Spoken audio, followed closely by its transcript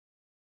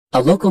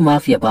A local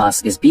mafia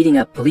boss is beating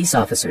up police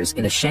officers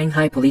in a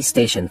Shanghai police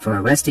station for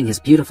arresting his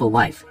beautiful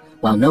wife,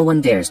 while no one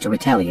dares to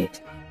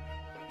retaliate.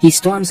 He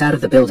storms out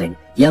of the building,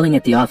 yelling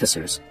at the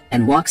officers,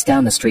 and walks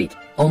down the street,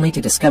 only to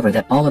discover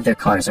that all of their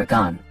cars are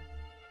gone.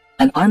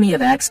 An army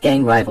of Axe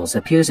gang rivals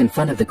appears in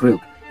front of the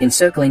group,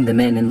 encircling the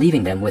men and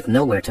leaving them with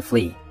nowhere to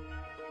flee.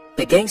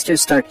 The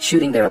gangsters start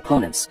shooting their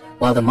opponents,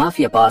 while the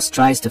mafia boss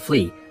tries to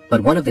flee,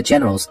 but one of the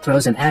generals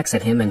throws an axe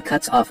at him and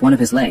cuts off one of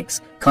his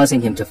legs, causing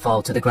him to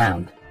fall to the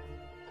ground.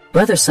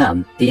 Brother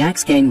Sum, the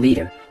Axe gang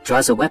leader,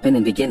 draws a weapon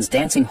and begins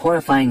dancing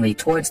horrifyingly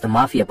towards the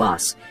mafia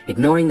boss,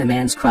 ignoring the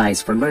man's cries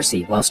for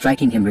mercy while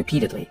striking him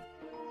repeatedly.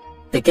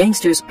 The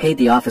gangsters paid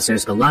the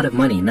officers a lot of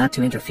money not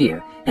to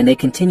interfere, and they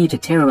continue to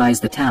terrorize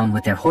the town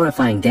with their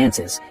horrifying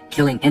dances,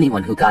 killing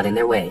anyone who got in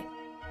their way.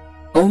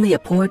 Only a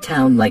poor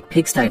town like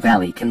Pigsty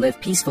Valley can live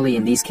peacefully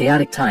in these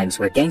chaotic times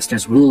where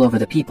gangsters rule over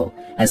the people,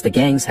 as the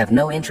gangs have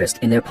no interest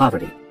in their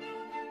poverty.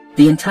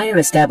 The entire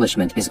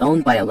establishment is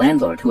owned by a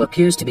landlord who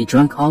appears to be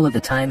drunk all of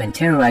the time and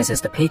terrorizes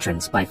the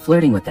patrons by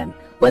flirting with them,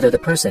 whether the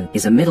person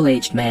is a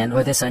middle-aged man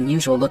or this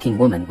unusual-looking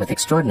woman with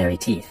extraordinary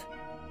teeth.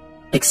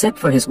 Except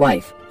for his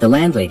wife, the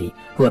landlady,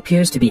 who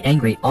appears to be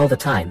angry all the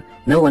time,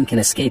 no one can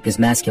escape his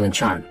masculine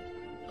charm.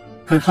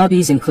 Her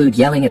hobbies include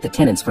yelling at the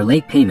tenants for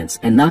late payments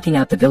and knocking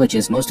out the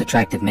village's most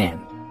attractive man.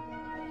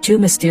 Two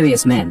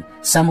mysterious men,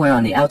 somewhere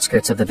on the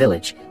outskirts of the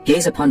village,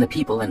 gaze upon the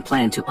people and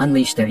plan to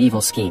unleash their evil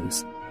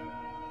schemes.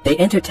 They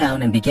enter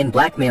town and begin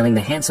blackmailing the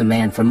handsome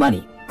man for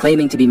money,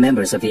 claiming to be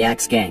members of the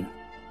Axe gang.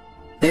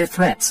 Their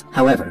threats,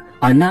 however,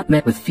 are not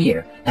met with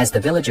fear, as the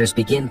villagers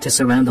begin to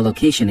surround the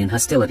location in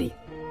hostility.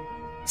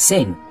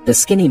 Singh, the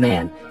skinny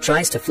man,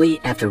 tries to flee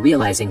after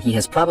realizing he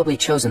has probably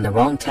chosen the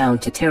wrong town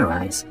to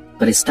terrorize,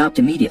 but is stopped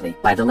immediately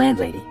by the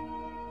landlady.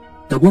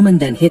 The woman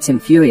then hits him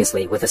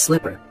furiously with a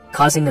slipper,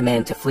 causing the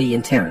man to flee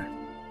in terror.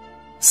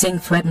 Singh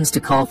threatens to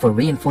call for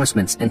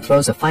reinforcements and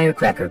throws a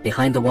firecracker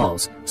behind the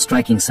walls,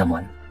 striking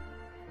someone.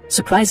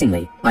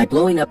 Surprisingly, by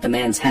blowing up the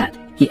man's hat,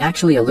 he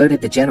actually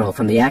alerted the general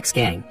from the Axe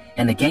gang,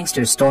 and the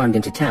gangsters stormed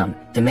into town,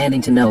 demanding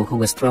to know who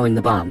was throwing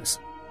the bombs.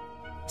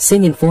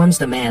 Singh informs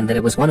the man that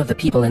it was one of the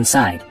people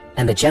inside,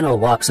 and the general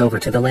walks over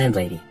to the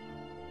landlady.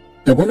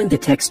 The woman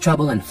detects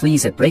trouble and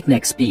flees at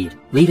breakneck speed,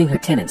 leaving her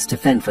tenants to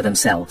fend for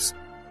themselves.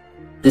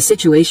 The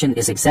situation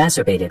is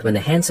exacerbated when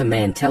the handsome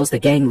man tells the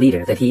gang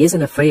leader that he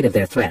isn't afraid of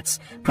their threats,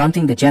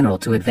 prompting the general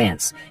to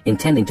advance,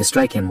 intending to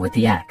strike him with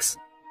the axe.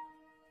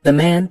 The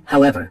man,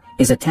 however,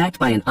 is attacked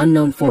by an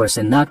unknown force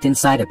and knocked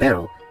inside a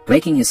barrel,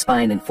 breaking his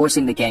spine and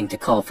forcing the gang to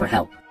call for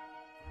help.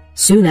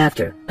 Soon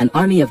after, an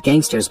army of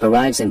gangsters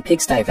arrives in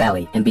Pigsty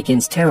Valley and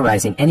begins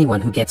terrorizing anyone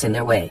who gets in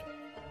their way.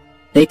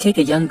 They take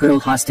a young girl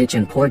hostage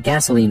and pour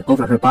gasoline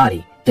over her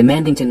body,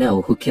 demanding to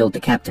know who killed the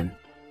captain.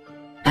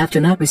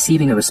 After not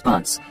receiving a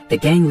response, the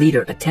gang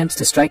leader attempts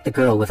to strike the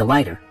girl with a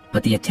lighter,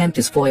 but the attempt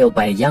is foiled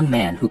by a young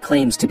man who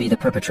claims to be the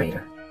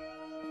perpetrator.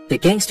 The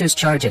gangsters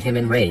charge at him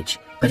in rage,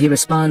 but he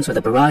responds with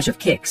a barrage of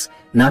kicks,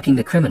 knocking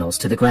the criminals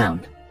to the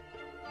ground.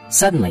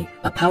 Suddenly,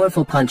 a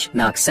powerful punch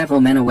knocks several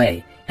men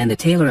away, and the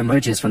tailor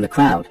emerges from the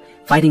crowd,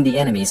 fighting the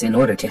enemies in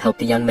order to help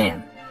the young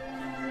man.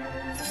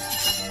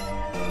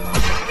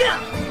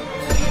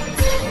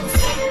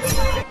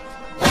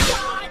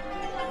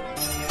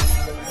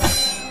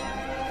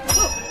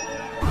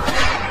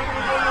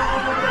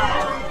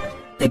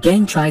 The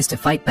gang tries to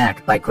fight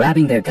back by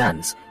grabbing their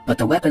guns, but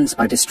the weapons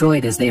are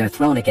destroyed as they are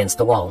thrown against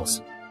the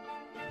walls.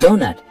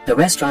 Donut, the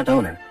restaurant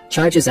owner,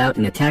 charges out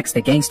and attacks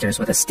the gangsters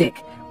with a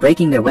stick,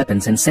 breaking their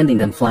weapons and sending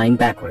them flying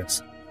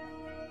backwards.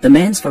 The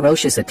man's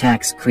ferocious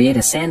attacks create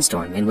a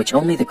sandstorm in which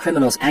only the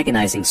criminals'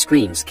 agonizing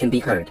screams can be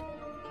heard.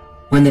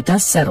 When the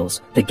dust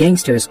settles, the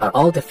gangsters are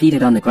all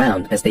defeated on the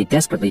ground as they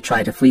desperately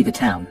try to flee the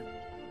town.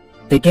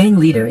 The gang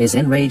leader is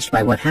enraged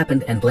by what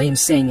happened and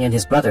blames Singh and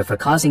his brother for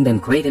causing them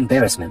great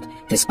embarrassment,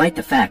 despite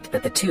the fact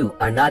that the two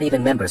are not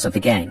even members of the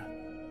gang.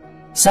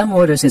 Sum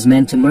orders his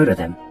men to murder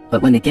them,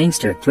 but when the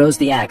gangster throws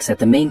the axe at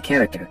the main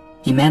character,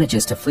 he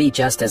manages to flee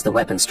just as the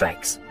weapon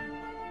strikes.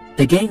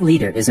 The gang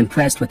leader is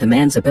impressed with the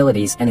man's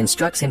abilities and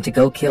instructs him to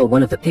go kill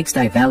one of the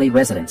Pigsty Valley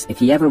residents if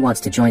he ever wants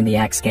to join the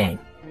Axe gang.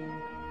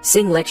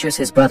 Singh lectures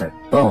his brother,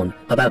 Bone,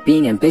 about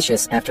being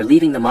ambitious after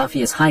leaving the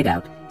mafia's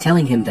hideout,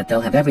 telling him that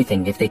they'll have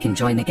everything if they can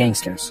join the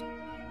gangsters.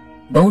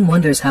 Bone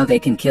wonders how they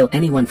can kill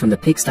anyone from the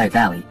Pigsty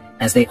Valley,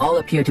 as they all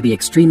appear to be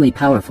extremely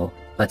powerful,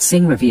 but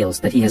Singh reveals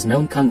that he has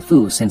known Kung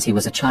Fu since he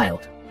was a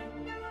child.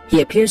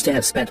 He appears to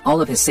have spent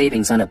all of his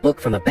savings on a book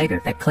from a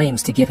beggar that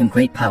claims to give him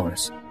great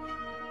powers.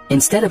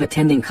 Instead of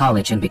attending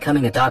college and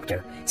becoming a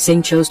doctor,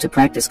 Singh chose to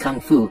practice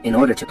Kung Fu in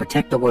order to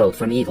protect the world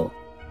from evil.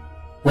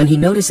 When he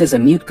notices a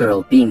mute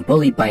girl being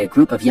bullied by a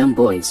group of young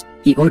boys,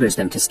 he orders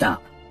them to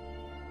stop.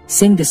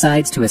 Singh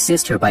decides to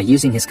assist her by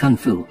using his Kung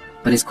Fu,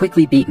 but is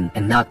quickly beaten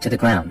and knocked to the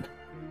ground.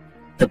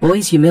 The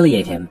boys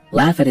humiliate him,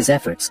 laugh at his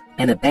efforts,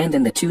 and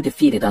abandon the two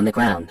defeated on the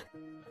ground.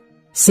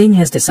 Singh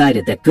has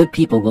decided that good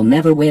people will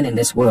never win in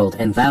this world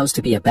and vows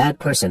to be a bad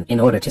person in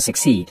order to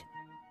succeed.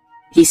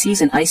 He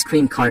sees an ice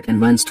cream cart and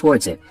runs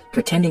towards it,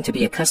 pretending to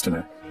be a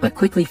customer, but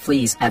quickly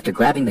flees after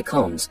grabbing the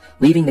cones,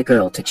 leaving the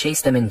girl to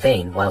chase them in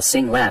vain while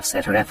Sing laughs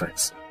at her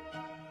efforts.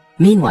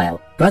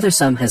 Meanwhile, Brother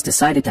Sum has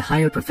decided to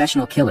hire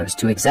professional killers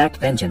to exact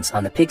vengeance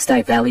on the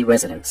Pigsty Valley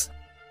residents.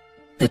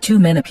 The two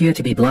men appear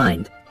to be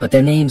blind, but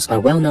their names are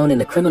well known in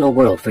the criminal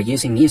world for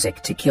using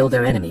music to kill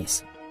their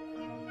enemies.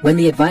 When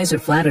the advisor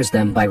flatters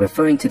them by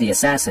referring to the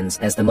assassins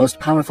as the most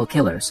powerful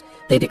killers,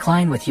 they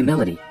decline with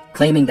humility,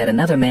 claiming that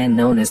another man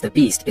known as the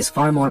Beast is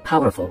far more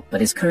powerful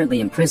but is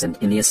currently imprisoned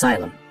in the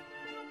asylum.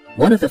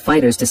 One of the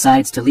fighters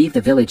decides to leave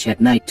the village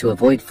at night to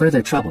avoid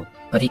further trouble,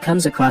 but he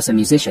comes across a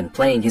musician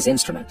playing his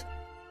instrument.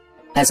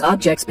 As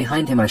objects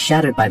behind him are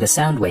shattered by the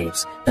sound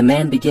waves, the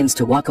man begins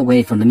to walk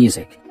away from the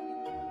music.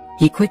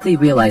 He quickly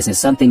realizes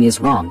something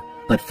is wrong,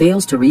 but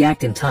fails to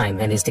react in time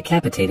and is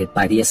decapitated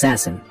by the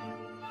assassin.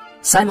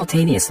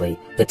 Simultaneously,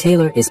 the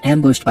tailor is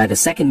ambushed by the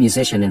second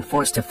musician and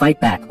forced to fight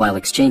back while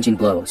exchanging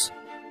blows.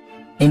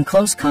 In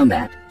close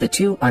combat, the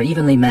two are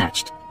evenly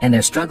matched, and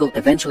their struggle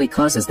eventually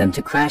causes them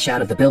to crash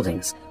out of the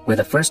buildings, where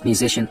the first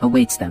musician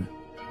awaits them.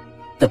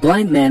 The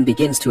blind man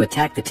begins to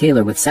attack the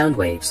tailor with sound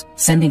waves,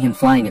 sending him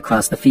flying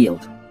across the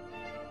field.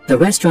 The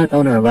restaurant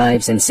owner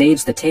arrives and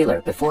saves the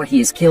tailor before he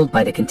is killed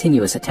by the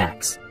continuous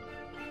attacks.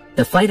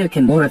 The fighter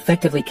can more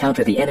effectively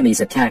counter the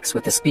enemy's attacks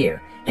with the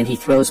spear, and he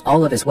throws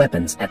all of his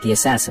weapons at the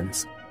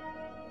assassins.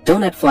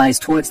 Donut flies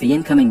towards the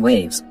incoming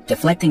waves,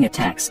 deflecting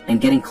attacks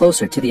and getting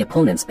closer to the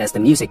opponents as the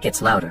music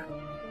gets louder.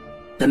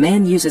 The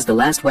man uses the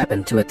last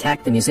weapon to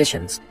attack the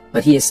musicians,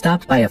 but he is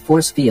stopped by a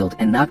force field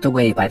and knocked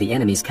away by the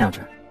enemy's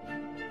counter.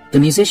 The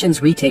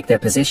musicians retake their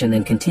position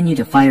and continue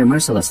to fire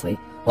mercilessly,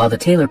 while the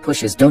tailor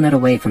pushes Donut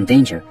away from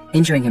danger,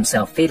 injuring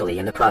himself fatally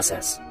in the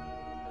process.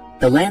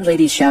 The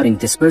landlady's shouting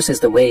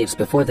disperses the waves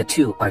before the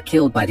two are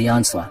killed by the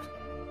onslaught.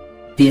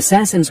 The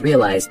assassins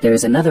realize there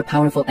is another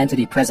powerful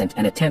entity present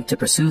and attempt to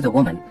pursue the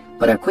woman,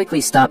 but are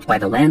quickly stopped by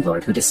the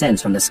landlord who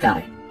descends from the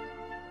sky.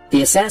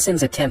 The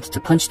assassins attempt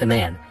to punch the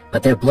man,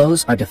 but their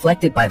blows are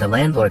deflected by the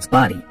landlord's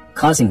body,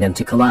 causing them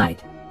to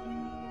collide.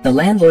 The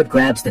landlord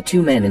grabs the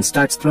two men and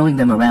starts throwing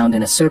them around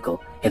in a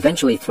circle,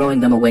 eventually throwing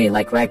them away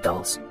like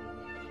ragdolls.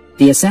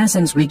 The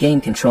assassins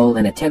regain control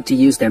and attempt to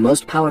use their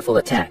most powerful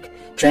attack,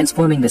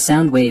 transforming the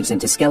sound waves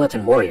into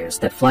skeleton warriors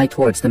that fly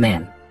towards the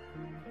man.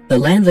 The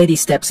landlady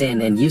steps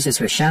in and uses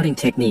her shouting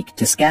technique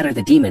to scatter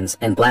the demons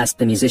and blast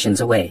the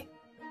musicians away.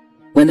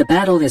 When the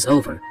battle is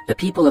over, the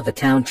people of the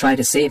town try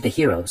to save the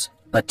heroes,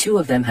 but two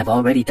of them have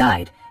already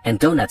died, and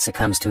Donut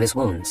succumbs to his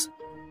wounds.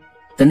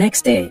 The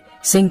next day,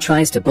 Sing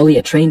tries to bully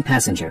a train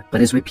passenger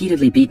but is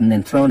repeatedly beaten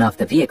and thrown off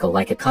the vehicle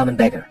like a common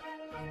beggar.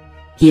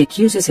 He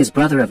accuses his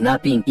brother of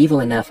not being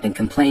evil enough and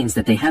complains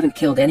that they haven't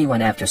killed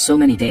anyone after so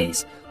many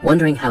days,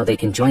 wondering how they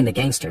can join the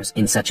gangsters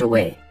in such a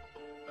way.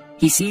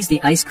 He sees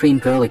the ice cream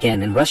girl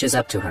again and rushes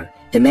up to her,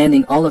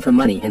 demanding all of her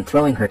money and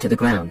throwing her to the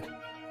ground.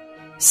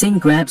 Sing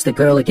grabs the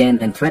girl again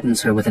and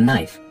threatens her with a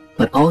knife,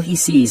 but all he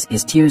sees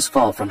is tears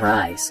fall from her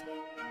eyes.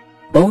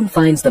 Bone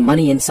finds the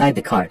money inside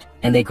the cart,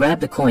 and they grab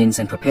the coins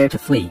and prepare to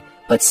flee,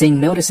 but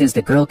Sing notices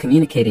the girl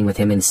communicating with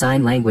him in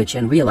sign language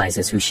and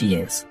realizes who she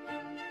is.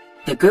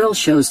 The girl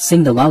shows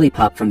Sing the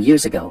lollipop from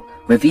years ago,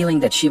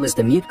 revealing that she was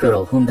the mute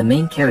girl whom the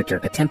main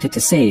character attempted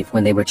to save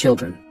when they were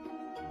children.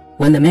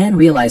 When the man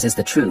realizes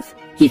the truth,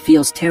 he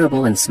feels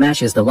terrible and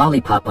smashes the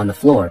lollipop on the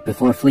floor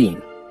before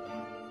fleeing.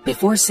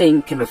 Before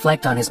Sing can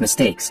reflect on his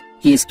mistakes,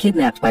 he is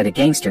kidnapped by the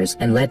gangsters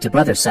and led to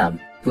Brother Sum,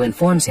 who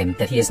informs him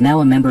that he is now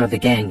a member of the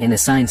gang and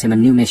assigns him a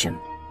new mission.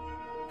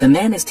 The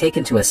man is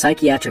taken to a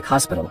psychiatric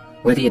hospital,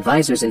 where the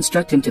advisors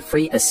instruct him to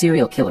free a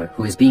serial killer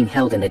who is being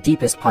held in the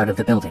deepest part of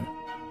the building.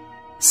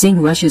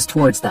 Sing rushes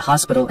towards the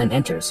hospital and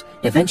enters,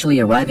 eventually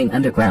arriving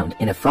underground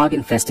in a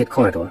frog-infested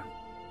corridor.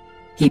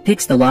 He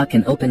picks the lock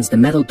and opens the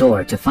metal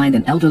door to find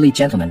an elderly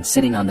gentleman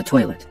sitting on the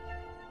toilet.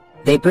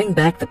 They bring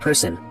back the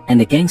person, and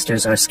the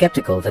gangsters are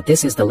skeptical that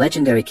this is the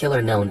legendary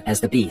killer known as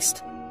the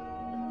Beast.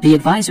 The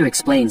advisor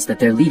explains that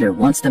their leader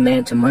wants the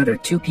man to murder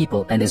two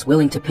people and is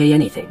willing to pay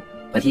anything,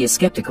 but he is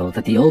skeptical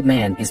that the old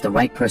man is the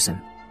right person.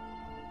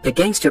 The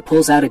gangster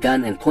pulls out a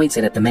gun and points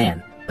it at the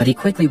man, but he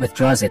quickly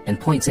withdraws it and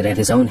points it at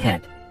his own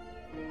head.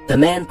 The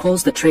man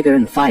pulls the trigger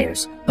and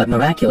fires, but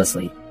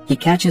miraculously, he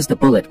catches the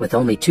bullet with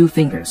only 2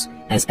 fingers,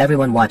 as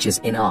everyone watches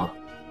in awe.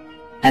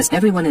 As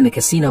everyone in the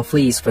casino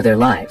flees for their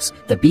lives,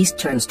 the Beast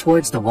turns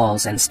towards the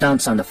walls and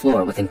stomps on the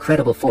floor with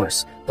incredible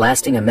force,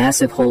 blasting a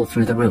massive hole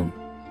through the room.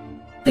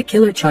 The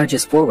killer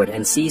charges forward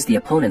and sees the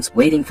opponents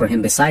waiting for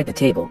him beside the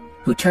table,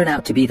 who turn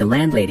out to be the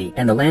landlady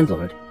and the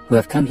landlord, who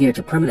have come here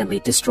to permanently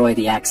destroy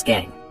the Axe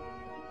Gang.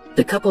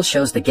 The couple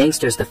shows the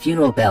gangsters the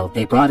funeral bell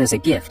they brought as a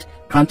gift,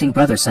 prompting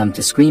Brother Sum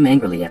to scream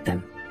angrily at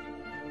them.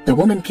 The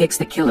woman kicks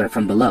the killer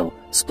from below,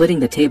 splitting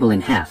the table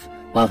in half,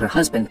 while her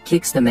husband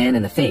kicks the man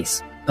in the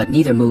face, but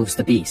neither moves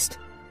the Beast.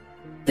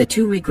 The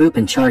two regroup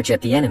and charge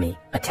at the enemy,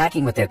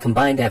 attacking with their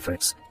combined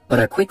efforts, but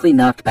are quickly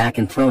knocked back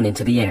and thrown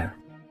into the air.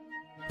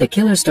 The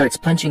killer starts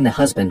punching the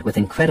husband with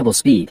incredible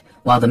speed,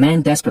 while the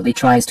man desperately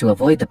tries to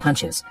avoid the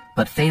punches,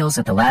 but fails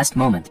at the last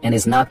moment and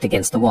is knocked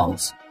against the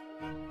walls.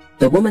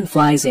 The woman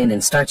flies in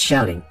and starts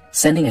shouting,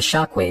 sending a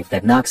shockwave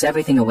that knocks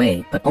everything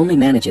away but only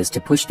manages to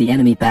push the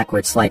enemy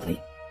backward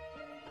slightly.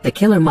 The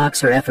killer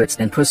mocks her efforts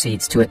and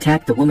proceeds to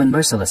attack the woman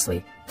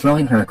mercilessly,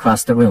 throwing her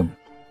across the room.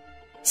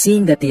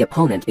 Seeing that the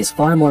opponent is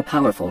far more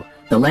powerful,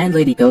 the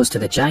landlady goes to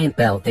the giant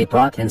bell they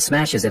brought and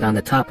smashes it on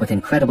the top with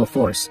incredible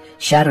force,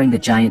 shattering the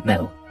giant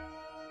metal.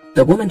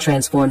 The woman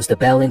transforms the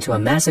bell into a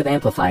massive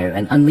amplifier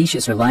and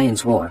unleashes her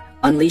lion's roar,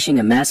 unleashing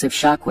a massive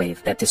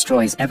shockwave that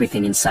destroys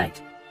everything in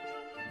sight.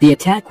 The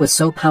attack was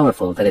so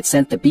powerful that it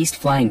sent the beast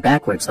flying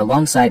backwards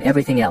alongside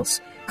everything else,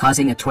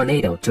 causing a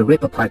tornado to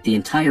rip apart the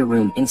entire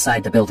room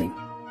inside the building.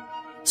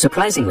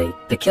 Surprisingly,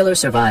 the killer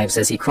survives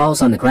as he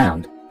crawls on the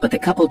ground, but the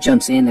couple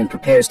jumps in and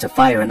prepares to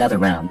fire another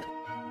round.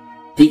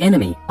 The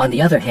enemy, on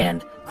the other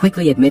hand,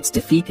 quickly admits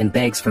defeat and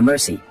begs for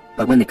mercy,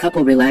 but when the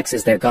couple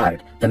relaxes their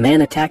guard, the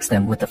man attacks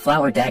them with the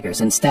flower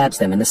daggers and stabs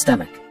them in the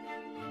stomach.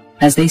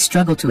 As they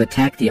struggle to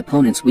attack the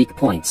opponent's weak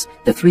points,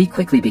 the three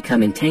quickly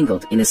become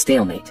entangled in a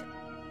stalemate.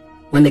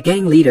 When the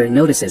gang leader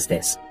notices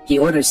this, he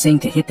orders Singh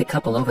to hit the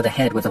couple over the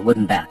head with a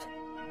wooden bat.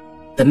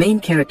 The main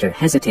character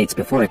hesitates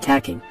before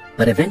attacking,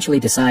 but eventually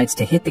decides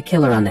to hit the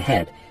killer on the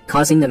head,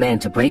 causing the man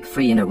to break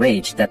free in a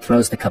rage that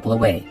throws the couple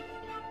away.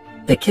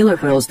 The killer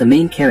hurls the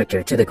main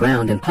character to the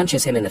ground and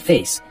punches him in the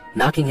face,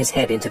 knocking his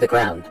head into the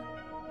ground.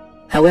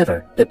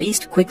 However, the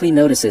beast quickly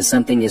notices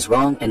something is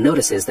wrong and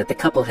notices that the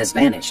couple has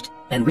vanished,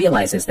 and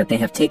realizes that they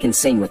have taken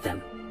Singh with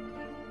them.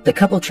 The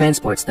couple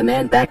transports the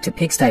man back to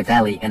Pigsty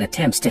Valley and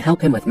attempts to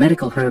help him with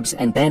medical herbs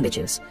and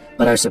bandages,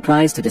 but are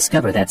surprised to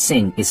discover that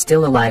Singh is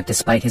still alive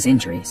despite his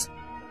injuries.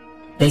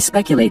 They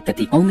speculate that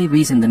the only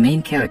reason the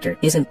main character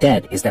isn't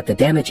dead is that the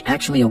damage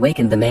actually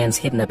awakened the man's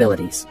hidden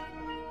abilities.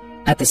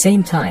 At the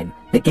same time,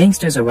 the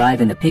gangsters arrive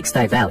in the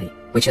Pigsty Valley,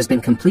 which has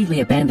been completely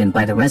abandoned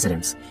by the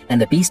residents,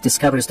 and the beast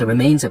discovers the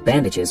remains of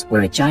bandages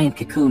where a giant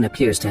cocoon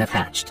appears to have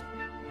hatched.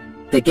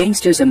 The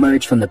gangsters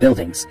emerge from the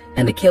buildings,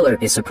 and the killer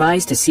is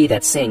surprised to see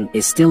that Singh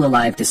is still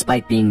alive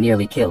despite being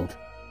nearly killed.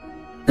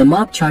 The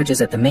mob charges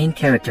at the main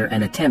character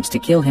and attempts to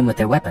kill him with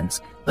their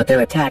weapons, but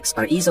their attacks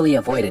are easily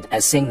avoided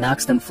as Singh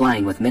knocks them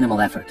flying with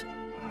minimal effort.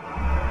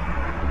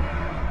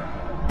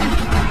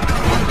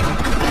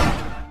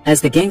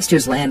 As the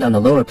gangsters land on the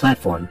lower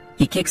platform,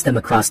 he kicks them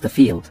across the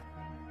field.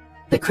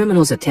 The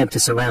criminals attempt to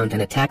surround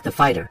and attack the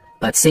fighter,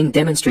 but Singh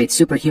demonstrates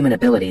superhuman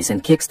abilities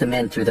and kicks the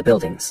men through the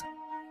buildings.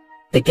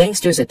 The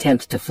gangsters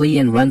attempt to flee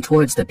and run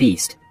towards the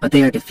beast, but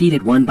they are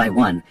defeated one by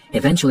one,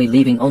 eventually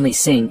leaving only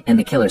Singh and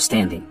the killer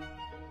standing.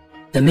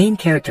 The main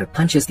character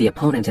punches the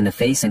opponent in the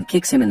face and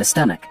kicks him in the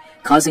stomach,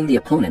 causing the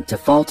opponent to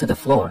fall to the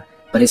floor,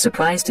 but is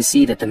surprised to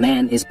see that the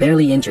man is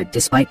barely injured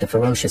despite the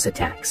ferocious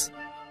attacks.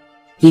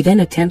 He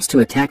then attempts to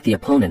attack the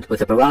opponent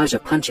with a barrage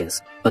of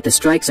punches, but the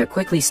strikes are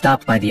quickly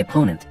stopped by the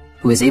opponent,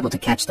 who is able to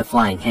catch the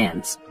flying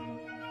hands.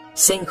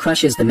 Singh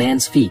crushes the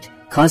man's feet,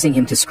 causing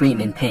him to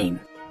scream in pain.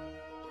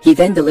 He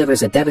then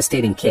delivers a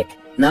devastating kick,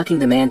 knocking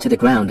the man to the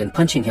ground and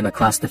punching him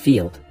across the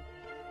field.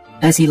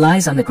 As he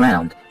lies on the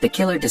ground, the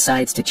killer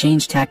decides to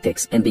change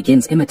tactics and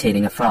begins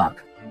imitating a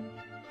frog.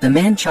 The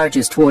man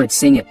charges towards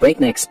Singh at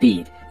breakneck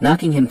speed,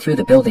 knocking him through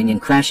the building and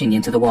crashing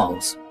into the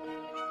walls.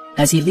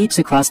 As he leaps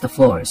across the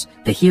floors,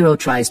 the hero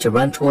tries to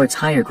run towards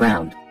higher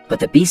ground, but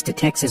the beast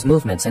detects his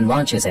movements and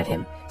launches at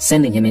him,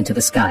 sending him into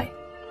the sky.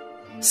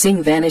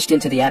 Singh vanished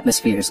into the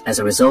atmospheres as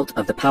a result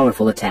of the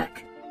powerful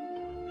attack.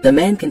 The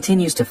man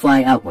continues to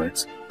fly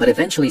outwards, but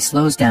eventually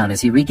slows down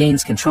as he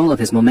regains control of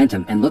his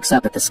momentum and looks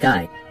up at the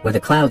sky, where the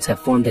clouds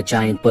have formed a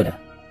giant Buddha.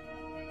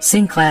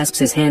 Singh clasps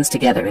his hands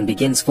together and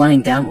begins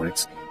flying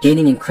downwards,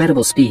 gaining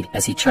incredible speed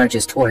as he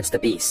charges towards the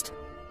beast.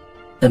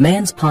 The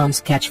man's palms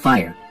catch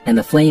fire, and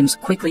the flames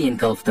quickly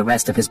engulf the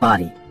rest of his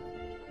body.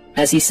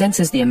 As he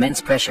senses the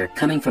immense pressure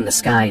coming from the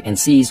sky and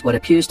sees what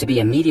appears to be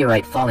a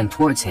meteorite falling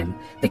towards him,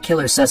 the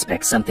killer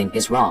suspects something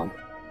is wrong.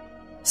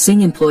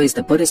 Singh employs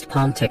the Buddhist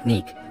palm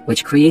technique,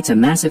 which creates a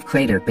massive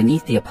crater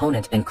beneath the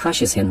opponent and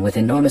crushes him with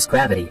enormous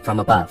gravity from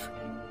above.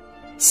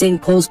 Singh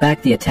pulls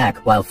back the attack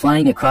while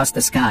flying across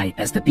the sky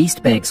as the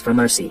beast begs for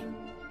mercy.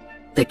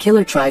 The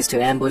killer tries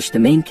to ambush the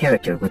main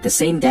character with the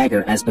same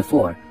dagger as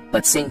before,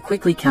 but Singh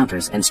quickly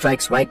counters and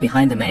strikes right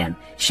behind the man,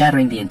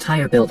 shattering the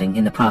entire building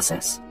in the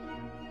process.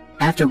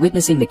 After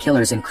witnessing the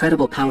killer's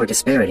incredible power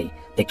disparity,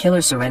 the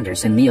killer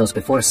surrenders and kneels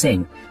before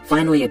Singh,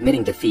 finally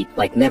admitting defeat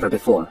like never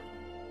before.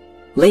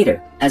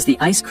 Later, as the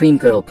ice cream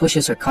girl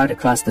pushes her cart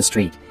across the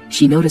street,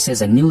 she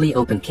notices a newly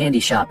opened candy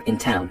shop in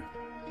town.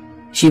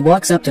 She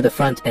walks up to the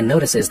front and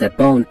notices that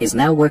Bone is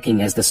now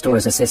working as the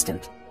store's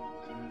assistant.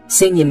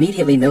 Singh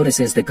immediately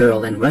notices the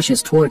girl and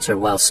rushes towards her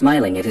while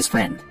smiling at his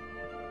friend.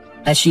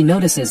 As she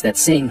notices that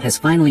Singh has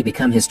finally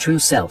become his true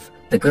self,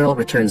 the girl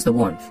returns the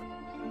warmth.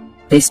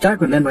 They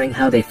start remembering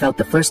how they felt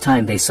the first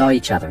time they saw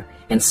each other,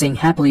 and Singh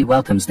happily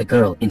welcomes the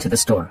girl into the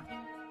store.